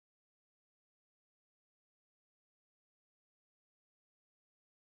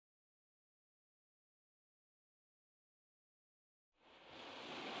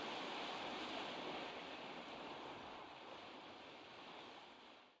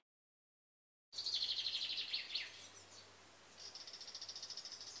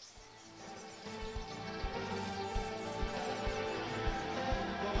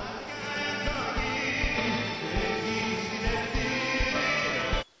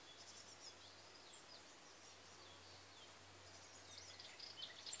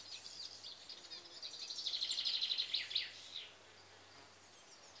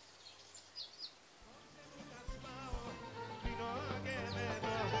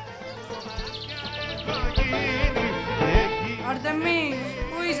Αρτεμής,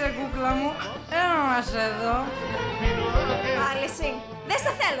 πού είσαι κούκλα μου, έλα να σε δω. Πάλι εσύ. Δεν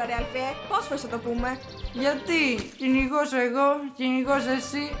σε θέλω ρε Αλφιέ, πώς θα το πούμε. Γιατί, κυνηγός εγώ, κυνηγός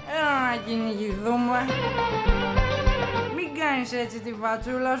εσύ, έλα να κυνηγηθούμε. Μην κάνεις έτσι τη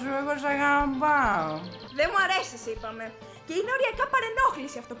φατσούλα σου, εγώ σ' αγαπάω. Δεν μου αρέσεις είπαμε. Και είναι οριακά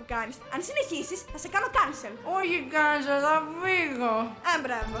παρενόχληση αυτό που κάνεις. Αν συνεχίσεις, θα σε κάνω cancel. Όχι cancel, θα φύγω.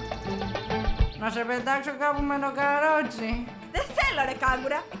 Μπράβο. Να σε πετάξω κάπου με το καρότσι. Δεν θέλω ρε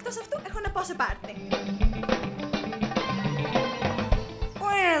κάγκουρα, εκτός αυτού έχω να πάω σε πάρτι. Πού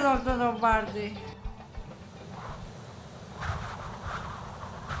είναι εδώ αυτό το πάρτι?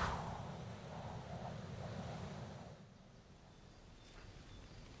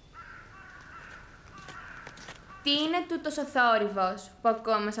 Τι είναι τούτος ο θόρυβος που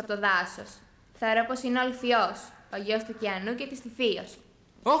ακούω μέσα από το δάσος? Θεωρώ πως είναι ο Αλφιός, ο γιος του Κιανού και της Τυφίος.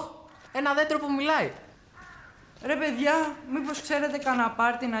 Ωχ, ένα δέντρο που μιλάει. Ρε παιδιά, μήπως ξέρετε κανένα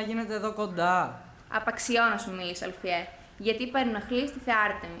πάρτι να γίνεται εδώ κοντά? Απαξιώ να σου μιλήσω, Αλφιέ, γιατί παρενοχλείς τη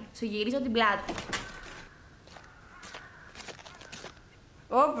Θεάρτεμη. Σου γυρίζω την πλάτη.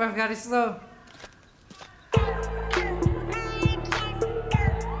 Όπ, ευχαριστώ.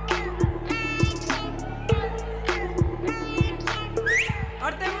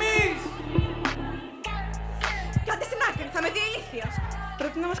 Αρτεμής! Κάντε στην άκρη, θα με δει ηλίθιος.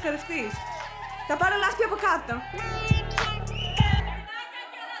 Πρέπει να μας καρευτείς. Θα πάρω λάσπη από κάτω.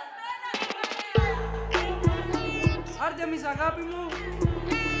 Άρτεμις, αγάπη μου!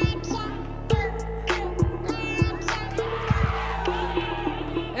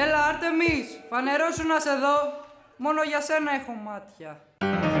 Έλα, Άρτεμις, φανερώσου να σε δω. Μόνο για σένα έχω μάτια.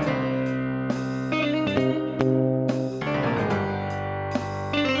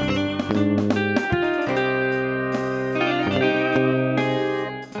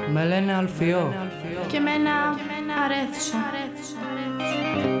 Με λένε Αλφειό. Και εμένα Αρέθουσα.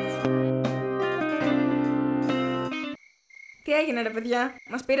 Τι έγινε ρε παιδιά,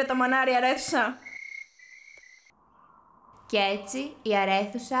 μας πήρε το μανάρι Αρέθουσα. Και έτσι η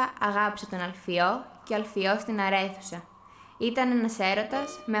Αρέθουσα αγάπησε τον Αλφειό και ο Αλφειός την Αρέθουσα. Ήταν ένας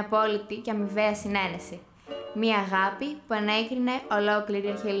έρωτας με απόλυτη και αμοιβαία συνένεση. Μία αγάπη που ανέκρινε ολόκληρη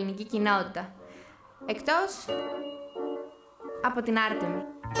η αρχαιοελληνική κοινότητα. Εκτός από την Άρτεμη.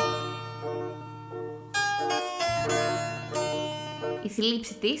 Η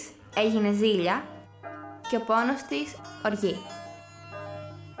θλίψη της έγινε ζήλια και ο πόνος της οργή.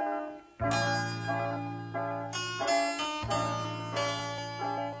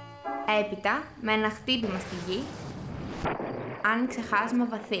 Έπειτα, με ένα χτύπημα στη γη, άνοιξε χάσμα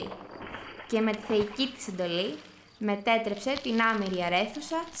βαθύ και με τη θεϊκή της εντολή μετέτρεψε την άμυρη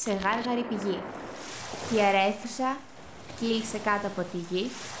Αρέθουσα σε γάργαρη πηγή. Η Αρέθουσα κύλησε κάτω από τη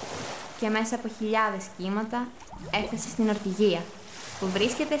γη και μέσα από χιλιάδες κύματα έφτασε στην Ορτηγία, που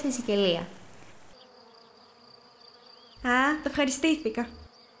βρίσκεται στη Σικελία. Α, το ευχαριστήθηκα.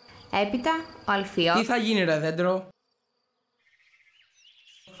 Έπειτα, ο Αλφειός... Τι θα γίνει ρε δέντρο?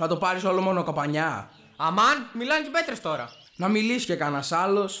 Θα το πάρεις όλο μόνο καπανιά? Αμάν, μιλάνε και πέτρες τώρα. Να μιλήσει και κανένας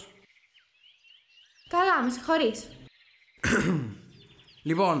άλλος. Καλά, με συγχωρείς.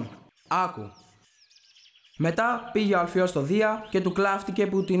 Λοιπόν, άκου. Μετά πήγε ο Αλφειός στο Δία και του κλάφτηκε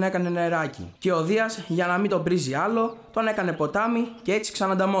που την έκανε νεράκι. Και ο Δίας, για να μην τον πρίζει άλλο, τον έκανε ποτάμι και έτσι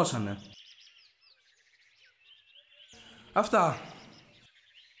ξανανταμώσανε. Αυτά.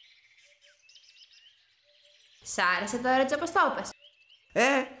 Σ' άρεσε τώρα έτσι όπως το είπες?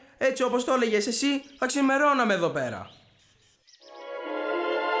 Έτσι όπως το έλεγες εσύ, θα ξημερώναμε εδώ πέρα.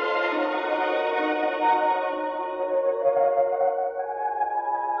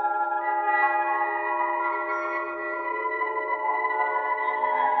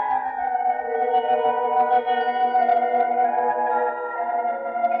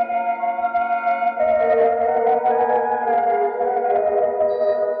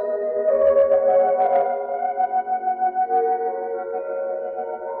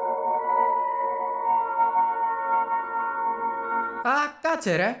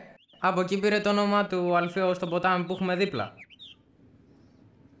 Κάτσε ρε. Από εκεί πήρε το όνομα του Αλφείου στο ποτάμι που έχουμε δίπλα.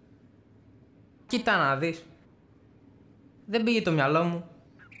 Κοίτα να δεις. Δεν πήγε το μυαλό μου.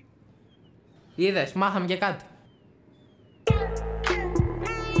 Είδες, μάθαμε και κάτι.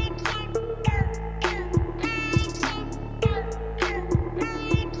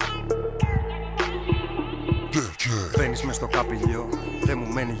 Μπαίνεις μες στο καπηλιό, δεν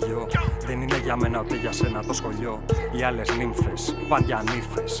μου μένει γιο. Δεν είναι για μένα ούτε για σένα το σχολείο. Οι άλλες νύμφες,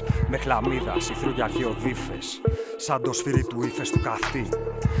 παντιανύφες, με χλαμίδα, συθρού και αρχαιοδίφες. Σαν το σφυρί του ύφες του καυτή.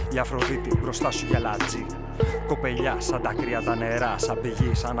 Η Αφροδίτη μπροστά σου γελατζή. Κοπελιά σαν τα κρύα τα νερά, σαν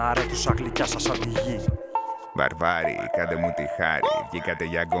πηγή, σαν Αρέθουσα γλυκιά σας σαν τη γη. Βαρβάρι, κάντε μου τη χάρη. Βγήκατε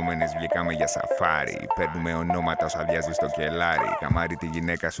για γκόμενες, βγήκαμε για σαφάρι. Παίρνουμε ονόματα όσα αδειάζει στο κελάρι. Καμάρι τη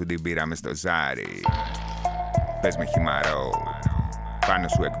γυναίκα σου την πήραμε στο ζάρι. Πες με χυμαρό, πάνω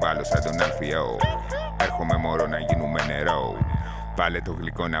σου εκβάλλω σαν τον Αλφειό. Έρχομαι μωρό να γίνουμε νερό. Βάλε το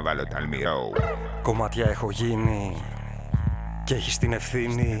γλυκό να βάλω τ' αλμυρό. Κομμάτια έχω γίνει και έχεις την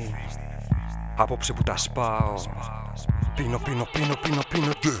ευθύνη. Απόψε που τα σπάω, πίνω.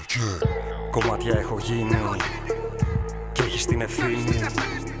 Κομμάτια έχω γίνει και έχεις την ευθύνη.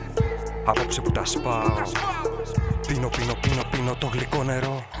 Απόψε που τα σπάω, πίνω το γλυκό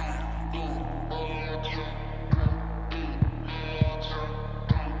νερό.